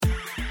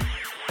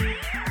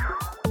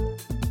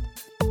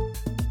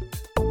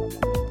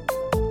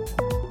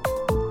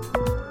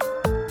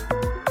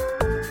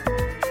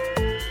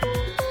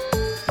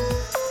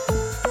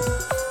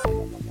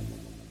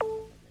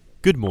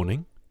Good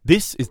morning.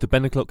 This is the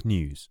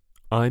thebenoclocknews.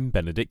 I'm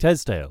Benedict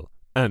Esdale,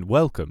 and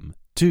welcome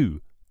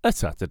to a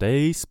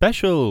Saturday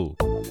special.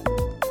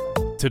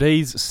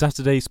 Today's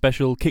Saturday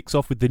special kicks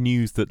off with the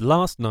news that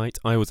last night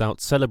I was out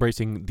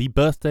celebrating the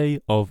birthday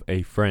of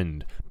a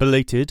friend.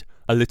 Belated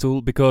a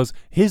little because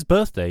his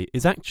birthday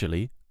is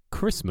actually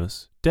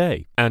Christmas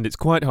Day, and it's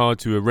quite hard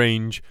to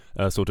arrange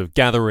a sort of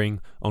gathering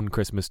on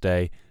Christmas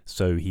Day,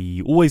 so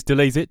he always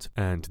delays it,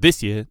 and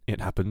this year it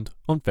happened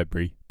on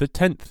February the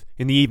 10th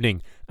in the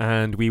evening,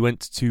 and we went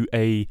to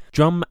a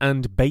drum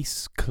and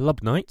bass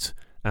club night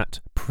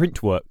at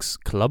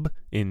Printworks Club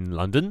in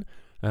London.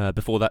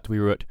 Before that we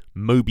were at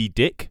Moby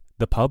Dick,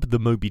 the pub, the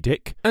Moby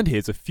Dick, and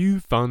here's a few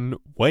fun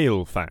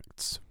whale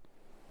facts.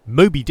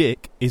 Moby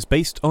Dick is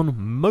based on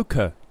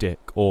Mocha Dick,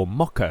 or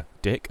Mocha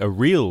Dick, a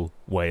real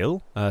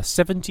whale, a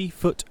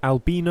 70-foot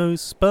albino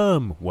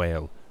sperm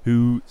whale,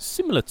 who,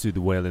 similar to the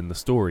whale in the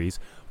stories,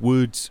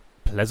 would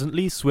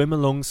pleasantly swim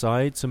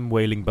alongside some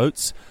whaling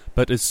boats,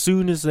 but as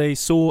soon as they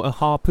saw a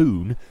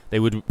harpoon, they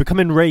would become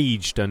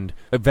enraged and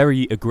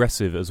very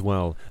aggressive as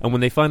well. And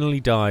when they finally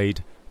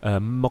died,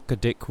 Mocha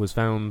Dick was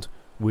found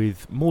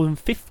with more than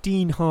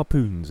 15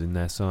 harpoons in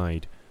their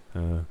side.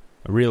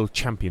 A real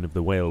champion of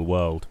the whale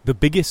world. The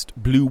biggest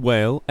blue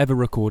whale ever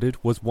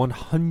recorded was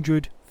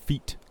 100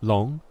 feet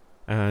long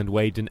and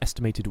weighed an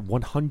estimated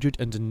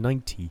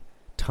 190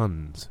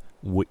 tons,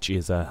 which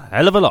is a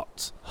hell of a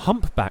lot.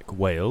 Humpback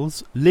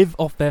whales live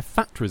off their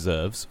fat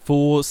reserves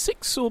for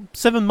 6 or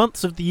 7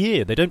 months of the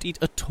year. They don't eat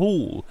at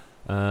all.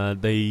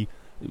 They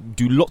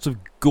do lots of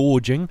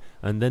gorging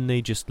and then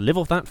they just live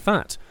off that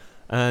fat.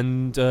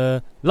 And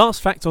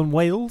last fact on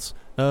whales,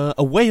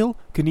 a whale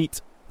can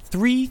eat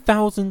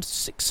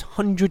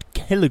 3,600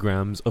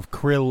 kilograms of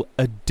krill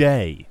a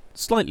day.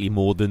 Slightly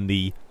more than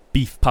the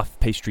beef puff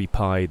pastry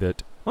pie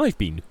that I've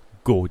been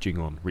gorging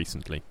on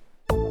recently.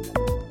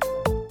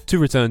 To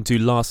return to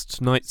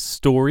last night's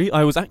story,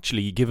 I was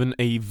actually given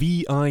a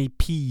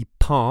VIP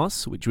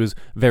pass, which was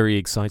very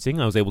exciting.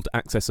 I was able to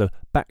access a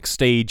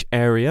backstage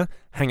area,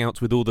 hang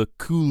out with all the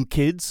cool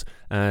kids,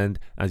 and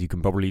as you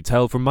can probably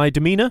tell from my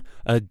demeanour,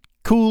 a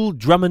cool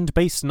drum and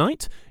bass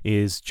night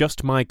is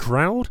just my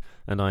crowd,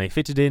 and I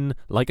fitted in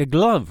like a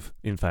glove,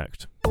 in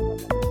fact.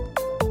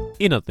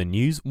 In other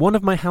news, one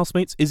of my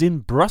housemates is in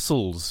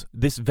Brussels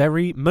this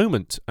very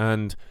moment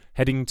and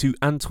heading to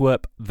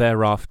Antwerp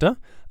thereafter.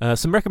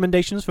 Some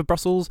recommendations for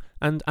Brussels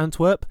and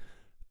Antwerp.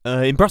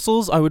 In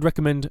Brussels, I would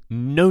recommend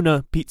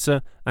Nona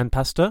Pizza and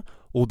Pasta,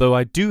 although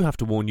I do have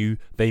to warn you,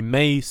 they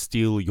may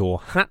steal your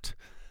hat.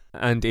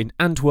 And in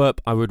Antwerp,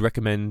 I would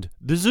recommend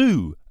the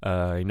zoo.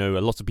 I know a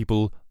lot of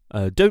people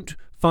don't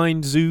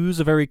find zoos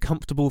a very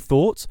comfortable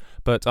thought,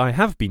 but I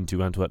have been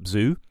to Antwerp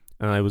Zoo,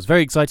 and I was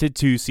very excited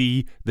to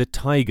see the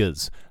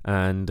tigers,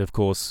 and of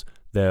course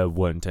there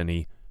weren't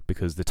any,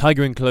 because the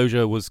tiger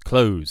enclosure was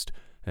closed.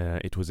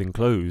 It was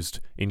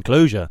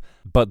enclosure,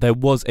 but there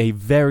was a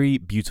very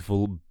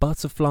beautiful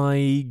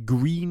butterfly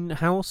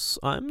greenhouse,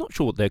 I'm not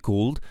sure what they're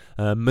called,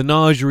 a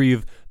menagerie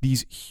of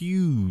these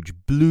huge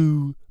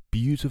blue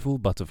beautiful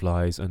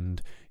butterflies,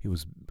 and it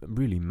was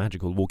really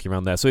magical walking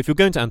around there. So if you're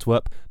going to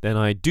Antwerp, then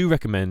I do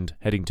recommend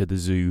heading to the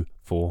zoo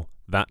for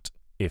that,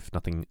 if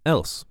nothing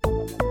else.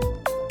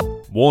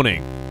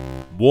 Warning!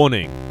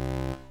 Warning!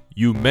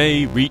 You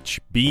may reach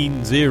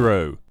bean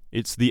zero.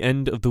 It's the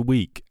end of the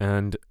week,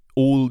 and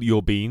all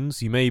your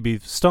beans, you may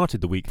have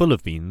started the week full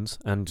of beans,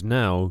 and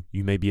now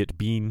you may be at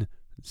bean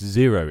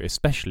zero,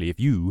 especially if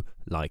you,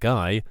 like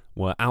I,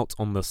 were out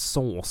on the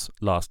sauce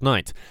last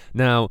night.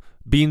 Now,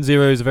 bean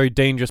zero is a very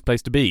dangerous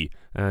place to be,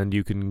 and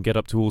you can get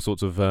up to all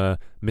sorts of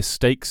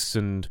mistakes,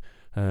 and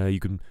you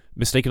can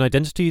mistaken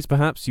identities,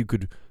 perhaps. You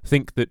could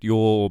think that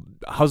your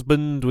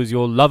husband was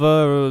your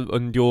lover,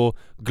 and your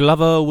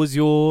glover was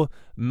your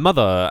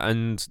mother,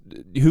 and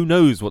who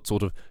knows what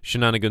sort of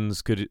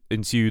shenanigans could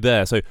ensue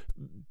there. So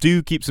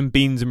do keep some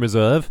beans in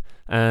reserve,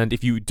 and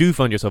if you do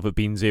find yourself at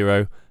bean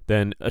zero,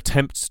 then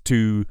attempt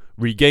to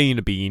regain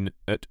a bean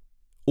at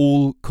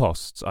all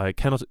costs. I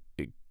cannot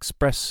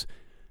express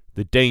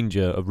the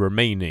danger of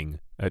remaining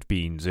at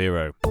bean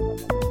zero.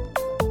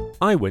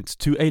 I went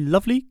to a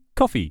lovely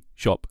coffee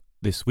shop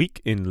this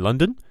week in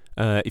London.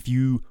 If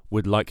you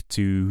would like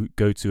to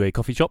go to a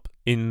coffee shop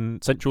in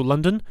central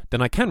London,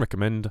 then I can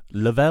recommend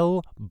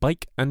Lavelle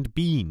Bike and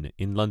Bean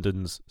in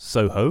London's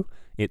Soho.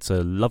 It's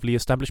a lovely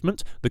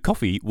establishment. The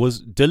coffee was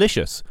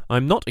delicious.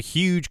 I'm not a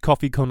huge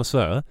coffee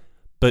connoisseur,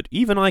 but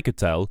even I could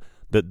tell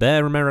that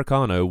their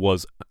Americano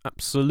was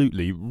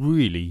absolutely,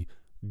 really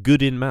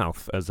good in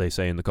mouth, as they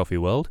say in the coffee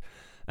world.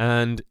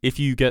 And if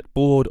you get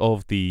bored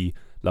of the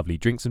lovely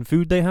drinks and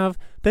food they have,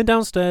 then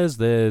downstairs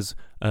there's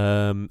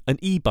an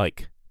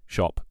e-bike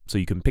shop, so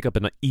you can pick up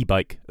an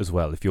e-bike as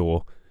well if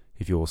you're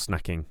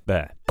snacking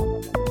there.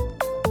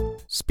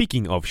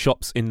 Speaking of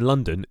shops in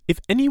London,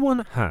 if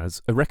anyone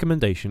has a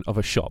recommendation of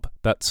a shop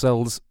that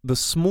sells the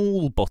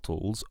small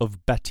bottles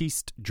of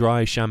Batiste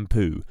dry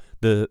shampoo,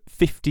 the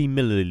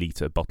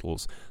 50ml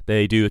bottles,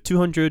 they do a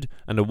 200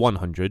 and a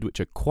 100, which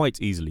are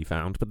quite easily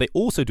found, but they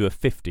also do a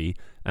 50,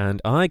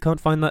 and I can't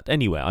find that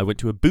anywhere. I went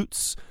to a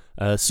Boots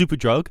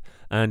Superdrug,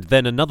 and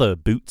then another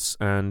Boots,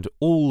 and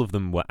all of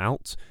them were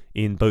out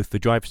in both the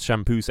dry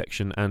shampoo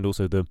section and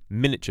also the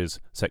miniatures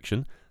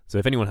section. So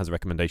if anyone has a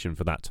recommendation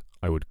for that,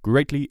 I would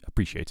greatly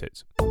appreciate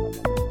it.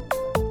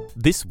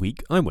 This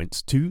week I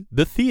went to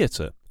the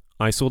theatre.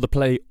 I saw the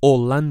play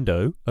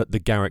Orlando at the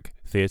Garrick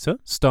Theatre,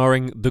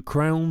 starring The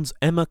Crown's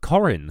Emma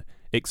Corrin,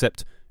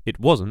 except it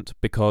wasn't,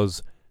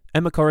 because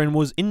Emma Corrin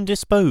was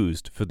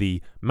indisposed for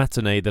the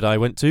matinee that I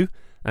went to,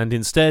 and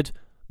instead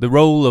the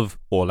role of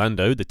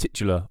Orlando, the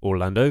titular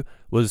Orlando,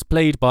 was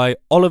played by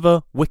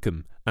Oliver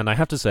Wickham, and I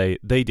have to say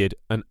they did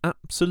an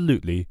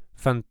absolutely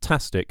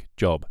fantastic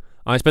job.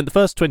 I spent the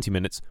first 20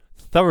 minutes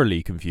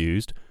thoroughly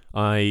confused.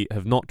 I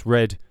have not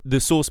read the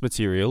source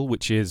material,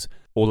 which is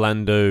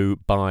Orlando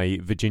by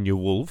Virginia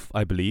Woolf,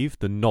 I believe,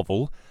 the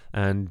novel,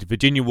 and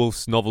Virginia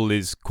Woolf's novel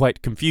is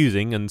quite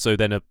confusing, and so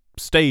then a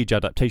stage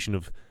adaptation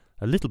of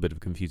a little bit of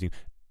confusing.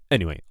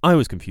 Anyway, I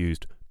was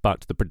confused,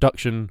 but the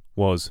production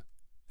was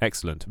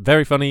excellent.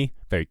 Very funny,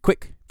 very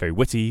quick, very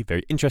witty,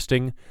 very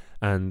interesting,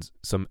 and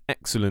some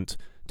excellent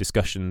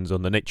discussions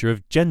on the nature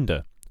of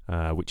gender,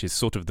 which is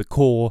sort of the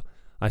core,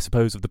 I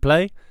suppose, of the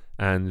play,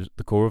 and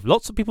the core of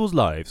lots of people's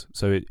lives.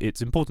 So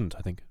it's important,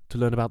 I think, to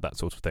learn about that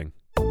sort of thing.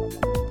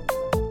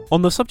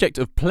 On the subject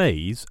of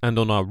plays, and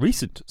on our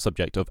recent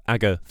subject of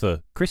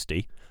Agatha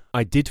Christie,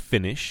 I did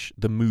finish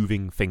The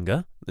Moving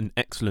Finger, an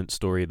excellent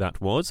story that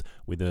was,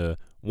 with a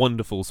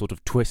wonderful sort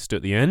of twist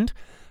at the end.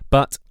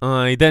 But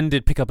I then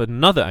did pick up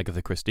another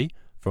Agatha Christie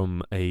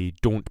from a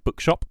Daunt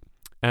bookshop,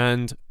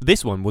 and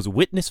this one was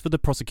Witness for the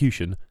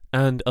Prosecution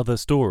and Other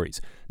Stories.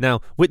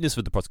 Now, Witness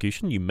for the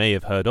Prosecution, you may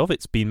have heard of.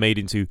 It's been made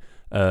into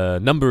a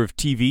number of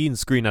TV and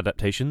screen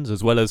adaptations,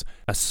 as well as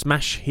a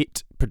smash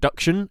hit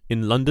production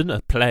in London,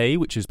 a play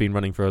which has been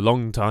running for a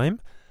long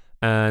time,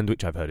 and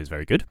which I've heard is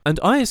very good. And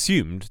I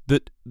assumed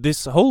that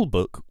this whole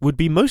book would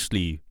be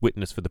mostly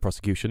Witness for the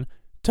Prosecution.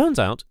 Turns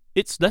out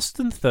it's less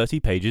than 30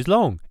 pages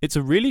long. It's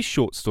a really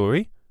short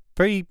story,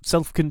 very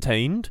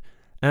self-contained,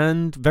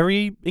 and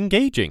very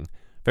engaging.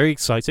 Very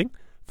exciting,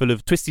 full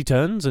of twisty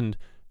turns and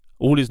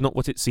all is not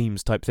what it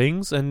seems type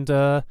things. And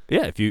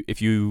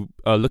if you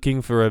are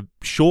looking for a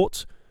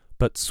short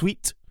but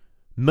sweet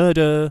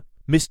murder,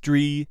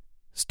 mystery,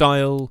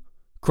 style,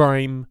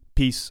 crime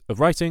piece of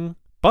writing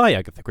by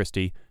Agatha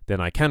Christie, then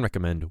I can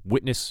recommend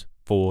Witness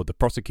for the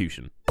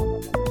Prosecution.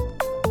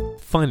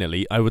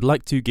 Finally, I would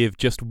like to give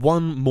just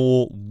one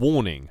more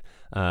warning.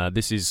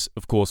 This is,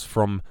 of course,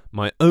 from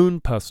my own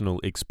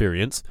personal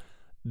experience.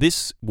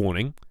 This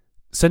warning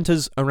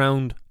centres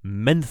around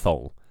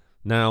menthol.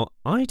 Now,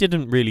 I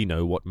didn't really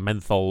know what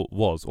menthol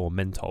was, or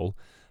menthol,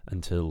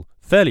 until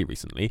fairly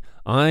recently.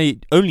 I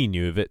only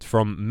knew of it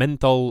from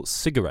menthol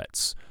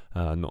cigarettes.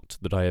 Not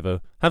that I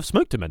ever have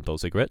smoked a menthol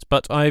cigarette,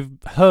 but I've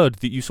heard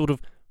that you sort of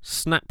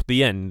snap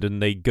the end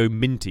and they go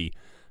minty,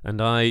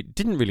 and I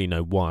didn't really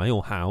know why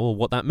or how or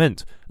what that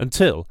meant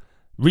until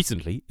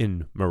recently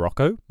in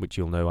Morocco, which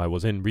you'll know I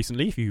was in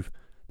recently if you've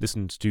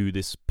listened to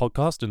this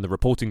podcast and the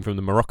reporting from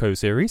the Morocco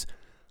series.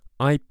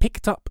 I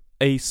picked up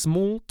a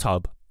small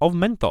tub of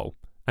menthol,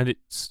 and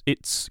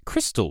it's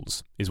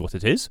crystals, is what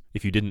it is,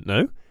 if you didn't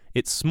know.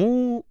 It's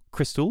small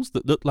crystals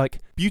that look like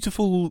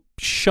beautiful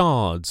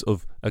shards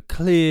of a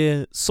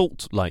clear,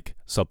 salt-like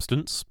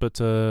substance, but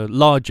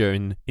larger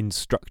in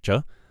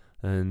structure,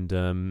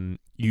 and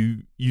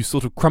you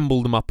sort of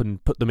crumble them up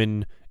and put them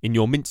in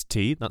your mint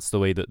tea. That's the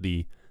way that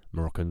the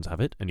Moroccans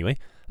have it, anyway.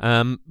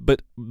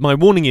 But my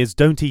warning is,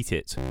 don't eat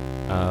it.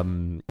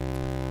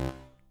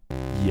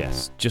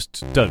 Yes,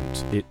 just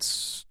don't.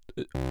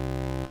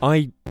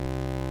 I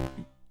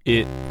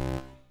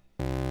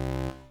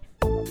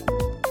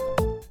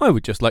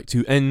would just like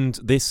to end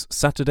this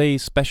Saturday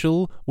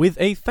special with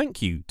a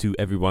thank you to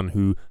everyone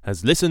who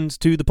has listened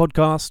to the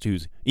podcast,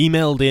 who's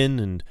emailed in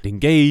and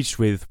engaged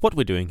with what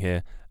we're doing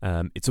here.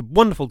 It's a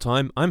wonderful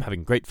time. I'm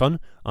having great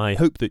fun. I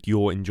hope that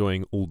you're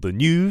enjoying all the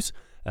news.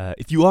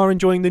 If you are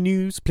enjoying the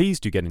news, please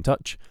do get in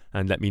touch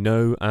and let me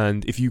know.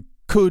 And if you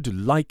could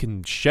like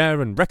and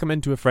share and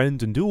recommend to a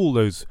friend and do all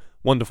those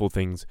wonderful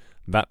things,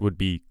 that would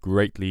be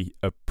greatly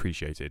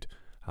appreciated.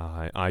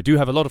 I do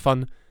have a lot of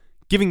fun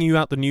giving you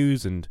out the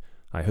news, and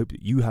I hope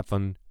that you have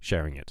fun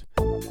sharing it.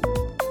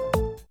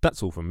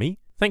 That's all from me.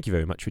 Thank you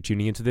very much for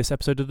tuning into this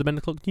episode of the Ben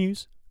O'Clock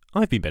News.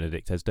 I've been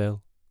Benedict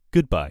Esdale.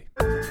 Goodbye.